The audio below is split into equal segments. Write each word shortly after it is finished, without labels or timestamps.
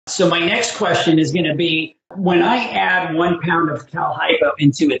So my next question is going to be, when I add 1 pound of Cal-Hypo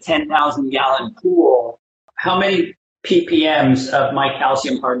into a 10,000 gallon pool, how many ppms of my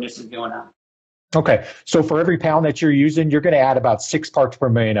calcium hardness is going up? Okay, so for every pound that you're using, you're going to add about 6 parts per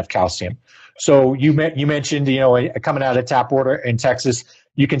million of calcium. So you mentioned, coming out of tap water in Texas,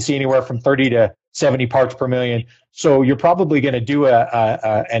 you can see anywhere from 30 to 70 parts per million. So you're probably going to do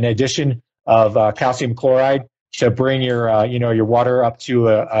an addition of calcium chloride to bring your water up to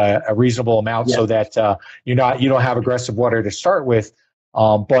a reasonable amount, so that you don't have aggressive water to start with.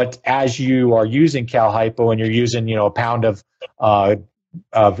 But as you are using Cal-Hypo and you're using a pound of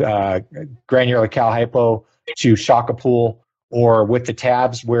granular Cal-Hypo to shock a pool, or with the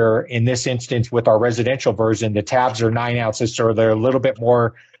tabs, where in this instance with our residential version, the tabs are 9 ounces, so they're a little bit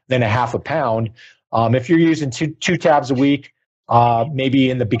more than a half a pound. If you're using two tabs a week, maybe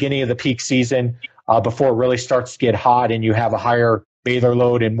in the beginning of the peak season, before it really starts to get hot and you have a higher bather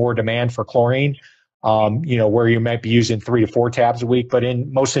load and more demand for chlorine, where you might be using 3 to 4 tabs a week. But in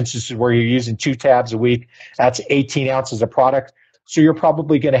most instances where you're using 2 tabs a week, that's 18 ounces of product. So you're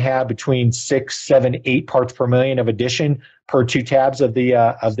probably going to have between 6, 7, 8 parts per million of addition per 2 tabs of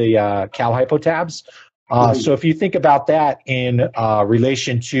the Cal-Hypo tabs. So if you think about that in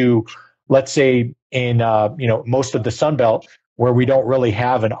relation to, let's say, in most of the Sun Belt, where we don't really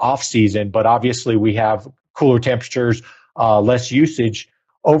have an off season, but obviously we have cooler temperatures, less usage.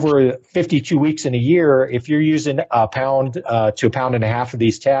 Over 52 weeks in a year, if you're using a pound to a pound and a half of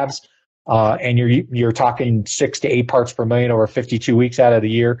these tabs, and you're talking 6 to 8 parts per million over 52 weeks out of the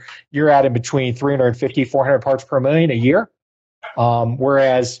year, you're adding between 350, 400 parts per million a year.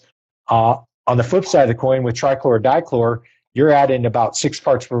 Whereas on the flip side of the coin, with trichlor or dichlor, you're adding about 6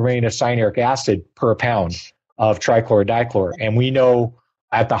 parts per million of cyanuric acid per pound of trichlor or dichlor. And we know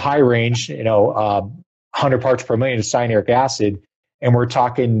at the high range, 100 parts per million of cyanuric acid, and we're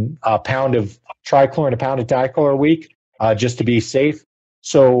talking a pound of trichlor and a pound of dichlor a week, just to be safe.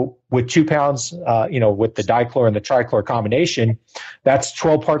 So with 2 pounds, with the dichlor and the trichlor combination, that's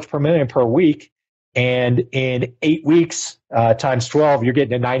 12 parts per million per week. And in 8 weeks times 12, you're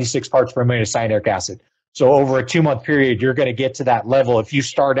getting to 96 parts per million of cyanuric acid. So over a 2-month period, you're going to get to that level. If you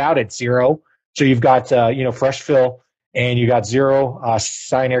start out at 0, so you've got, fresh fill, and you got 0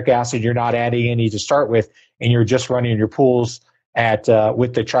 cyanuric acid, you're not adding any to start with, and you're just running your pools at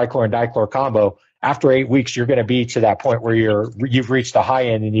with the trichlor and dichlor combo. After 8 weeks, you're going to be to that point where you've reached the high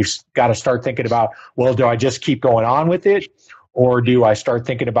end, and you've got to start thinking about, well, do I just keep going on with it? Or do I start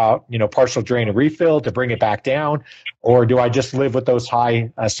thinking about, partial drain and refill to bring it back down? Or do I just live with those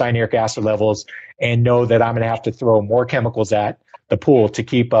high cyanuric acid levels and know that I'm going to have to throw more chemicals at the pool to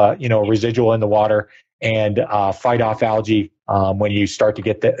keep, residual in the water and fight off algae when you start to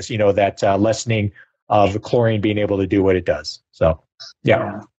get this, that lessening of the chlorine being able to do what it does. So,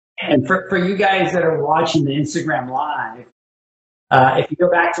 yeah. And for you guys that are watching the Instagram Live, if you go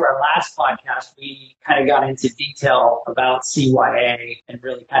back to our last podcast, we kind of got into detail about CYA and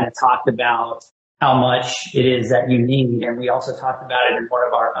really kind of talked about how much it is that you need. And we also talked about it in one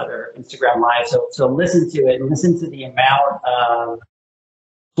of our other Instagram Lives. So listen to it and listen to the amount of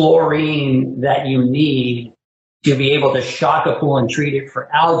chlorine that you need to be able to shock a pool and treat it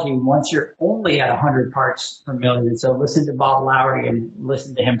for algae once you're only at 100 parts per million. So listen to Bob Lowry and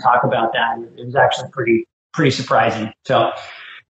listen to him talk about that. It was actually pretty surprising. So